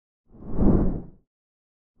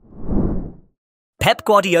Pep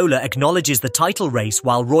Guardiola acknowledges the title race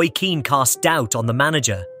while Roy Keane casts doubt on the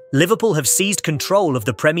manager. Liverpool have seized control of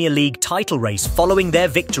the Premier League title race following their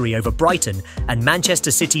victory over Brighton and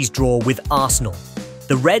Manchester City's draw with Arsenal.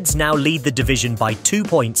 The Reds now lead the division by 2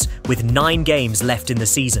 points with 9 games left in the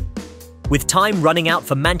season. With time running out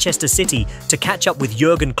for Manchester City to catch up with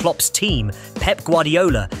Jurgen Klopp's team, Pep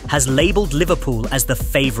Guardiola has labelled Liverpool as the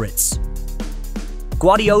favourites.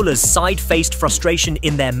 Guardiola's side faced frustration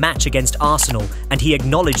in their match against Arsenal, and he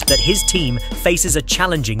acknowledged that his team faces a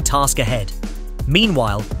challenging task ahead.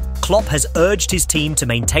 Meanwhile, Klopp has urged his team to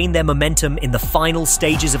maintain their momentum in the final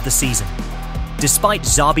stages of the season. Despite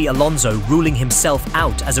Xabi Alonso ruling himself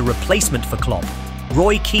out as a replacement for Klopp,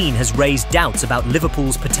 Roy Keane has raised doubts about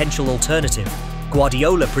Liverpool's potential alternative.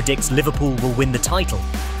 Guardiola predicts Liverpool will win the title.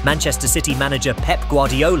 Manchester City manager Pep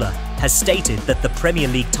Guardiola has stated that the Premier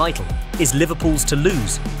League title is Liverpool's to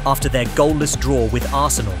lose after their goalless draw with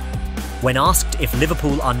Arsenal. When asked if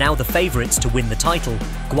Liverpool are now the favourites to win the title,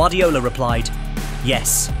 Guardiola replied,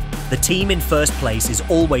 "Yes, the team in first place is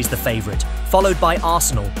always the favourite, followed by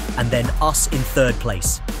Arsenal and then us in third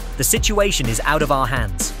place. The situation is out of our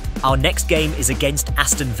hands. Our next game is against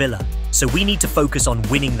Aston Villa, so we need to focus on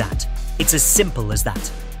winning that. It's as simple as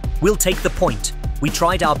that. We'll take the point. We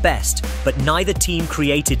tried our best, but neither team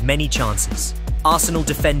created many chances. Arsenal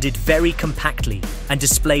defended very compactly and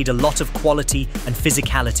displayed a lot of quality and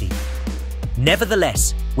physicality.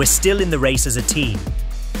 Nevertheless, we're still in the race as a team."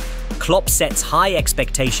 Klopp sets high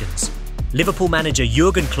expectations. Liverpool manager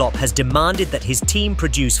Jurgen Klopp has demanded that his team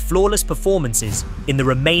produce flawless performances in the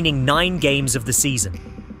remaining 9 games of the season.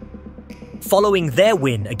 Following their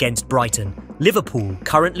win against Brighton, Liverpool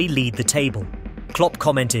currently lead the table. Klopp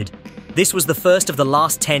commented, "This was the first of the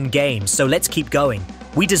last 10 games, so let's keep going.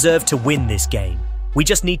 We deserve to win this game. We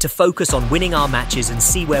just need to focus on winning our matches and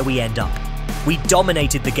see where we end up. We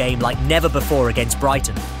dominated the game like never before against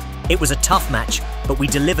Brighton. It was a tough match, but we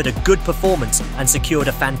delivered a good performance and secured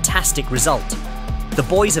a fantastic result. The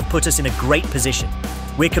boys have put us in a great position.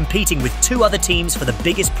 We're competing with 2 other teams for the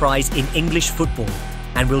biggest prize in English football,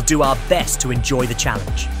 and we'll do our best to enjoy the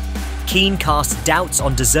challenge." Keane casts doubts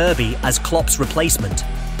on De Zerbi as Klopp's replacement.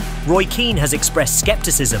 Roy Keane has expressed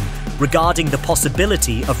skepticism regarding the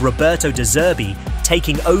possibility of Roberto De Zerbi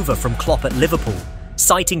taking over from Klopp at Liverpool,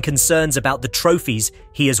 citing concerns about the trophies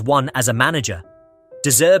he has won as a manager. De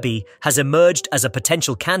Zerbi has emerged as a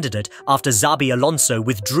potential candidate after Xabi Alonso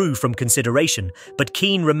withdrew from consideration, but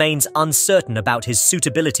Keane remains uncertain about his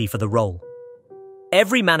suitability for the role.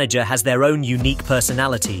 Every manager has their own unique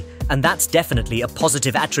personality, and that's definitely a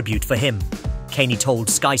positive attribute for him, Keane told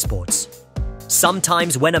Sky Sports.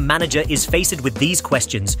 "Sometimes when a manager is faced with these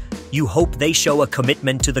questions, you hope they show a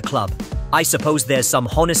commitment to the club. I suppose there's some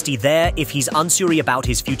honesty there if he's unsure about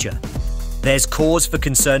his future. There's cause for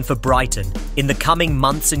concern for Brighton in the coming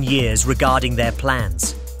months and years regarding their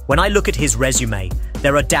plans. When I look at his resume,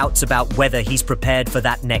 there are doubts about whether he's prepared for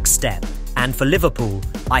that next step. And for Liverpool,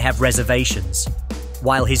 I have reservations.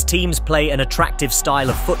 While his teams play an attractive style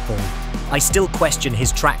of football, I still question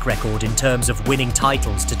his track record in terms of winning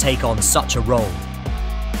titles to take on such a role.